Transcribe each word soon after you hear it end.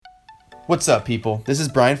What's up, people? This is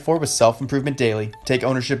Brian Ford with Self-Improvement Daily. Take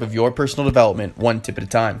ownership of your personal development one tip at a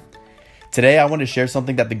time. Today, I want to share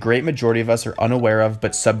something that the great majority of us are unaware of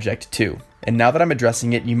but subject to. And now that I'm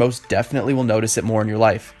addressing it, you most definitely will notice it more in your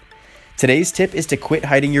life. Today's tip is to quit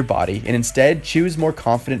hiding your body and instead choose more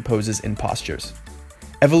confident poses and postures.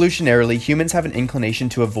 Evolutionarily, humans have an inclination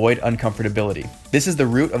to avoid uncomfortability. This is the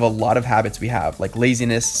root of a lot of habits we have, like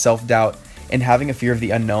laziness, self-doubt, and having a fear of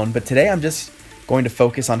the unknown. But today, I'm just going to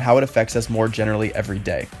focus on how it affects us more generally every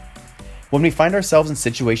day. When we find ourselves in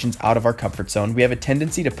situations out of our comfort zone, we have a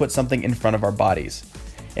tendency to put something in front of our bodies.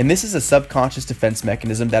 And this is a subconscious defense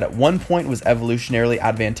mechanism that at one point was evolutionarily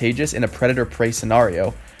advantageous in a predator-prey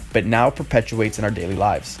scenario, but now perpetuates in our daily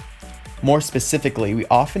lives. More specifically, we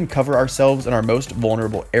often cover ourselves in our most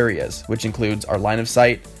vulnerable areas, which includes our line of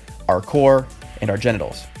sight, our core, and our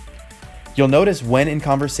genitals. You'll notice when in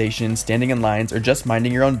conversations, standing in lines, or just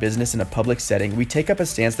minding your own business in a public setting, we take up a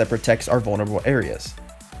stance that protects our vulnerable areas.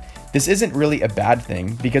 This isn't really a bad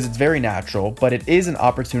thing because it's very natural, but it is an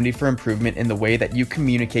opportunity for improvement in the way that you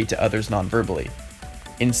communicate to others non-verbally.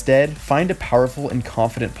 Instead, find a powerful and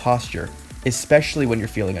confident posture, especially when you're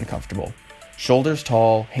feeling uncomfortable. Shoulders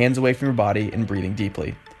tall, hands away from your body, and breathing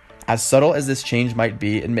deeply. As subtle as this change might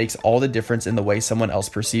be, it makes all the difference in the way someone else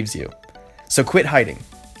perceives you. So quit hiding.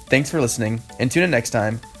 Thanks for listening, and tune in next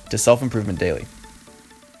time to Self-Improvement Daily.